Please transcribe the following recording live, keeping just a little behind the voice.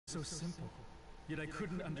so simple, yet I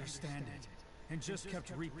couldn't understand it, and just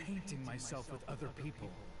kept repainting myself with other people.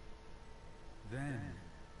 Then,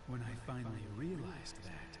 when I finally realized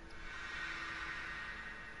that,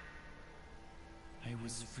 I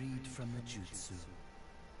was freed from the jutsu.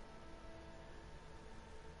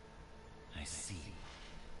 I see.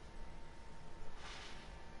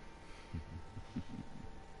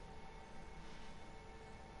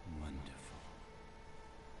 Wonderful.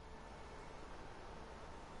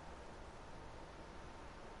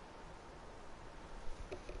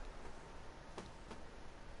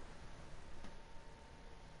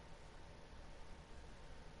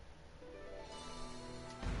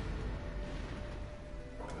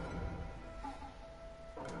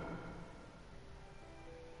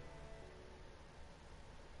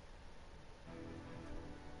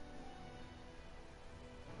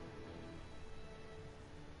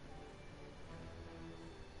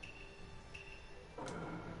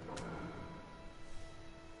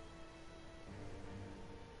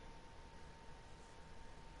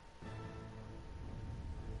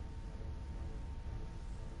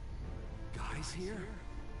 Here?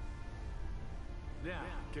 Now,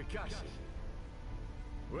 Kakashi.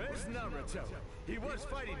 Where's Naruto? He was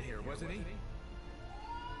fighting here, wasn't he?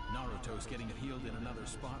 Naruto's getting healed in another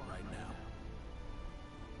spot right now.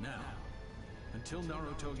 Now, until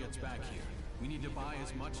Naruto gets back here, we need to buy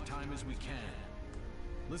as much time as we can.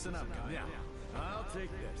 Listen up, guys. Now, I'll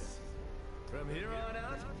take this. From here on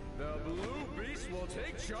out, the Blue Beast will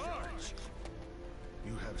take charge!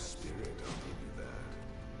 You have spirit, I'll give you that.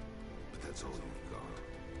 But that's all you've got.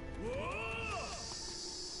 Whoa!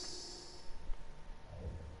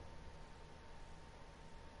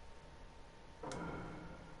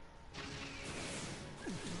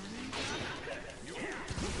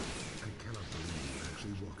 I cannot believe you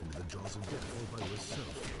actually walk into the jaws of death all by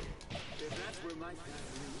yourself. If that's where my path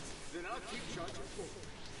leads, then I'll keep charging forward,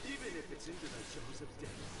 even if it's into the jaws of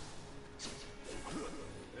death.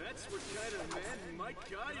 That's what kind of man my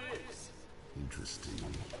guy is. Interesting.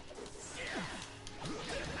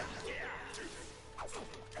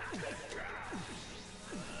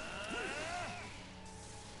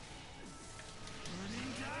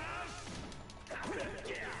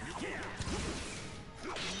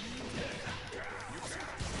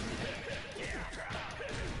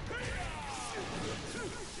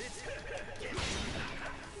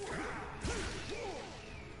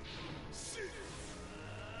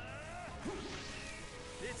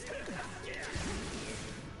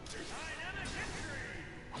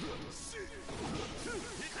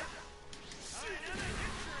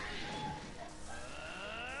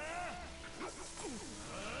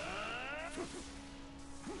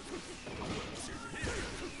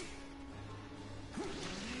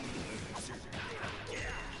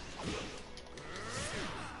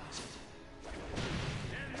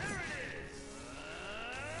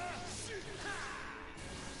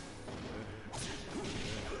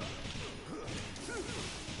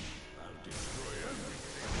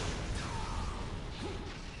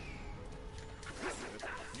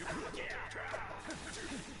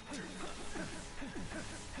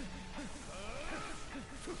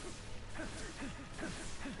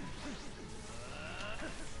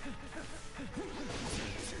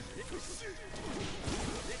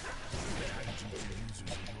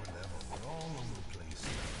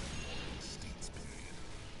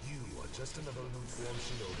 Just another lukewarm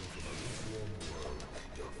shinobi from a lukewarm world.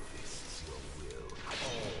 Your fists, your will,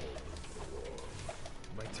 all lukewarm.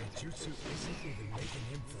 My taijutsu isn't even making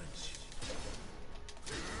him flinch.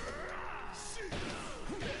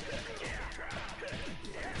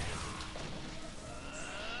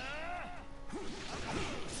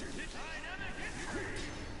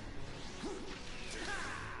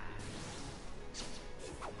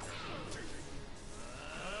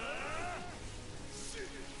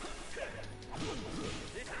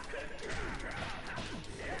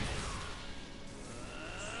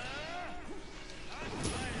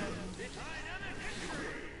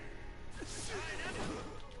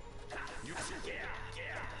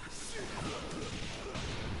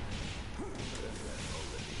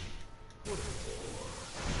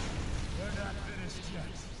 We're not finished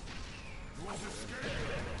yet. You want to escape?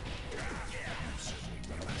 You've certainly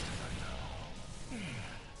been master by now.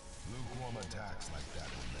 Lukewarm attacks like that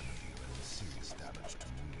will never do any serious damage to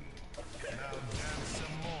me. Now dance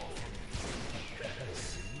some more for me.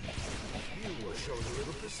 See? You were showing a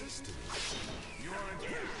little persistence. You aren't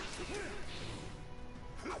here.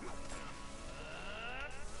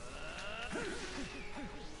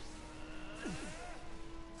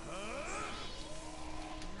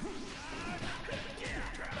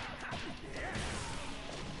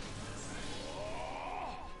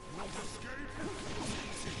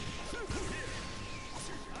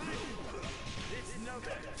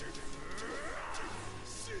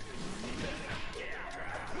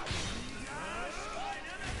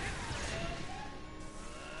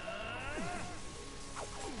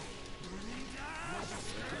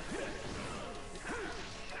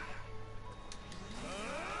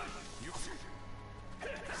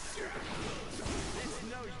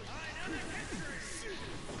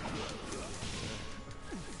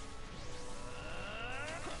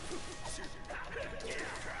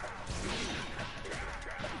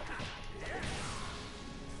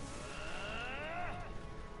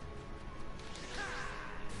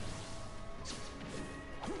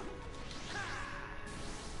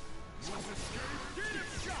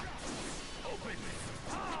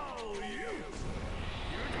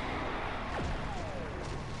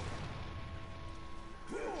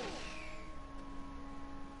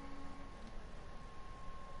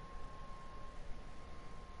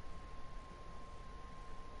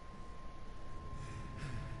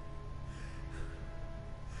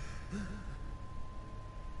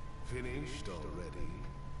 finished already?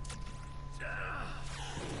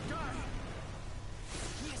 Guard!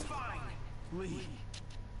 He is fine! Lee.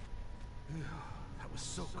 That was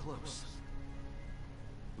so close.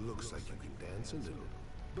 Looks like you can dance a little,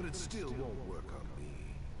 but it still won't work on me.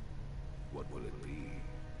 What will it be?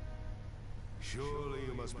 Surely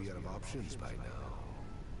you must be out of options by now.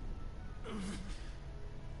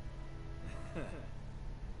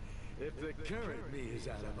 If the current me is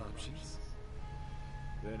out of options,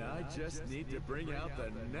 then I just need to bring out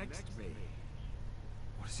the next me.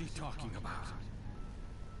 What is he talking about?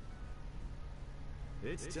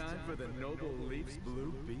 It's time for the noble Leaf's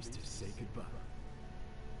blue beast to say goodbye.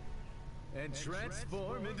 And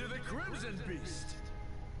transform into the Crimson Beast!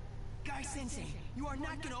 Guy-sensei, you are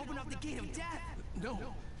not gonna open up the gate of death! No,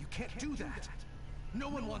 you can't do that. No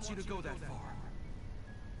one wants you to go that far.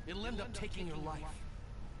 It'll end up taking your life.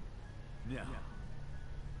 No.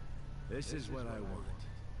 This is what I want.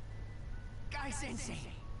 Guy-sensei!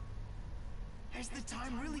 Has the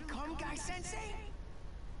time really come, Guy-sensei?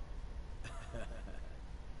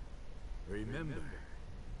 Remember,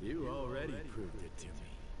 you already proved it to me.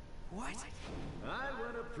 What? I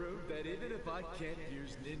want to prove that even if I can't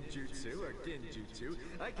use ninjutsu or genjutsu,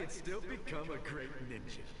 I can still become a great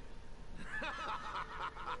ninja.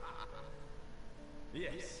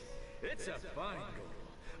 Yes, it's a fine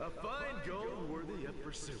goal. A fine goal worthy of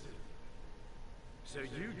pursuit. So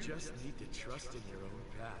you just need to trust in your own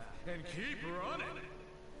path and keep running.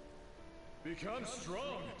 Become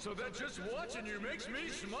strong so that just watching you makes me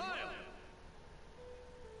smile.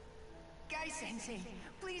 Guy-sensei,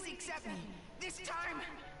 please accept me. This time,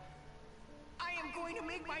 I am going to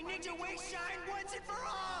make my ninja way shine once and for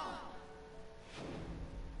all!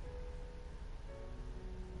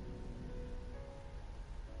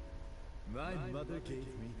 My mother gave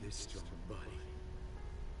me this strong body.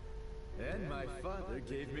 And my father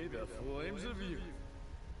gave me the flames of youth.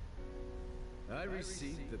 I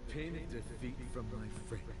received the pain of defeat from my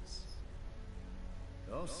friends.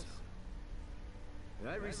 Also,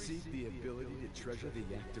 I received the ability to treasure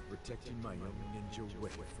the act of protecting my own ninja way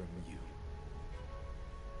from you.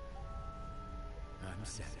 I'm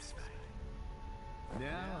satisfied.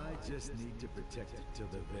 Now I just need to protect it till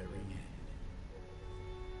the very end.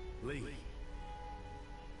 Lee,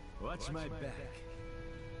 watch my back.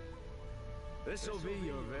 This'll be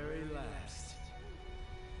your very last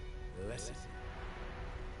lesson.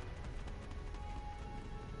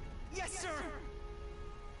 Yes, sir!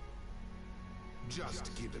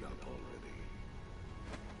 Just give it up already.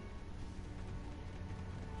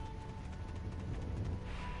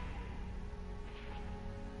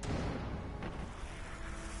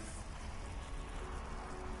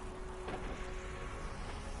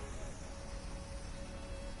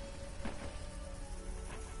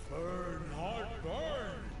 Burn, heart,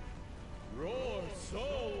 burn! Roar,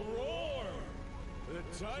 soul, roar! The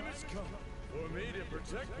time has come for me to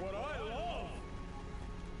protect what I love!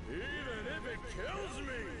 Even if it kills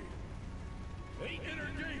me! 8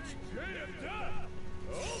 inner gates, gate of death!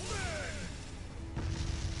 Open!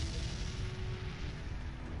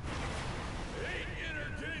 8 inner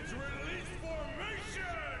gates, release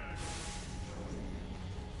formation!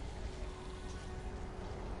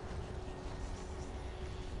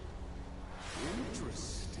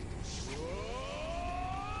 Interesting.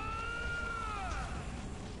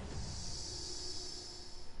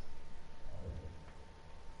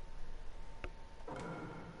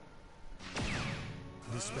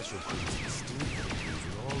 This special place is still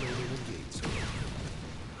with all 8 inner gates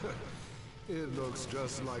open. It looks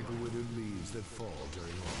just like the withered leaves that fall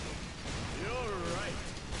during autumn. You're right,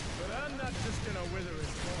 but I'm not just gonna wither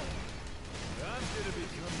and fall. I'm gonna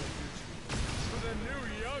become the future for the new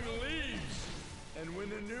young leaves. And when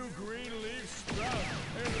the new green leaves sprout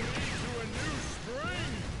and lead to a new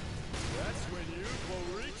spring, that's when youth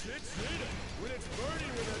will reach its zenith, when it's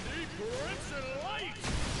burning with a deep crimson light!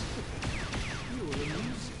 You are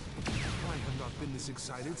amusing. I have not been this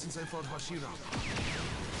excited since I fought Hashirama.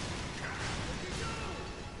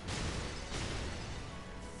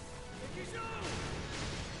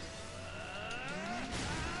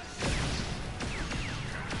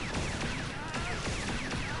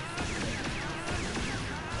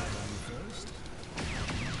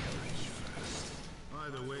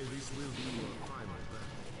 Either way, this will be your final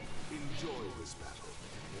battle. Enjoy this battle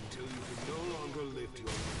until you can no longer lift your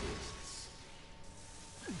fists.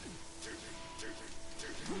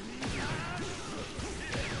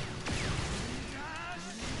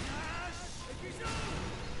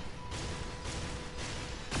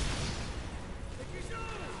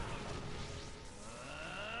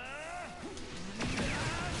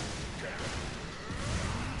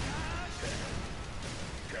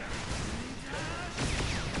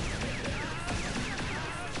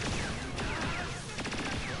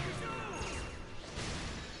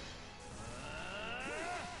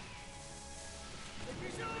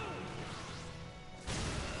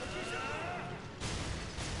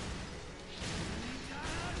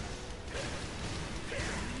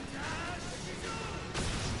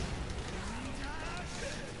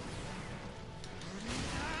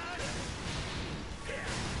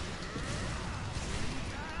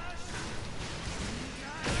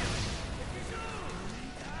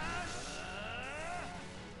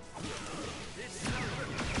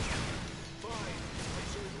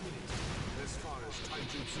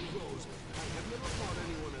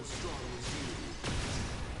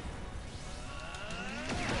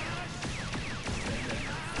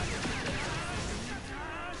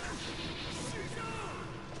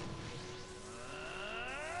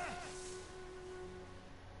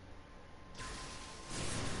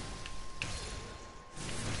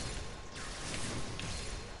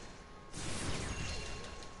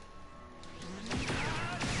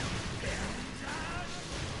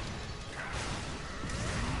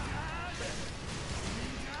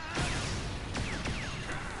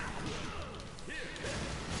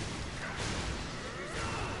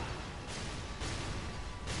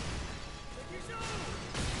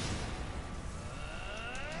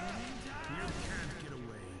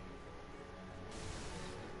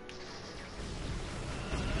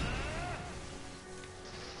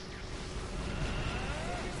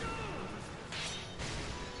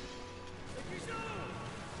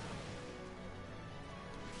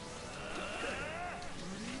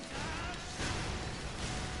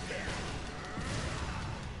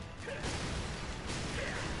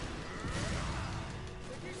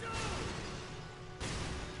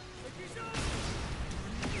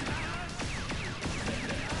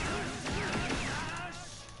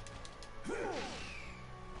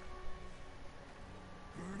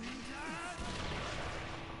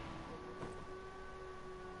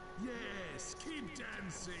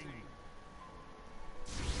 sing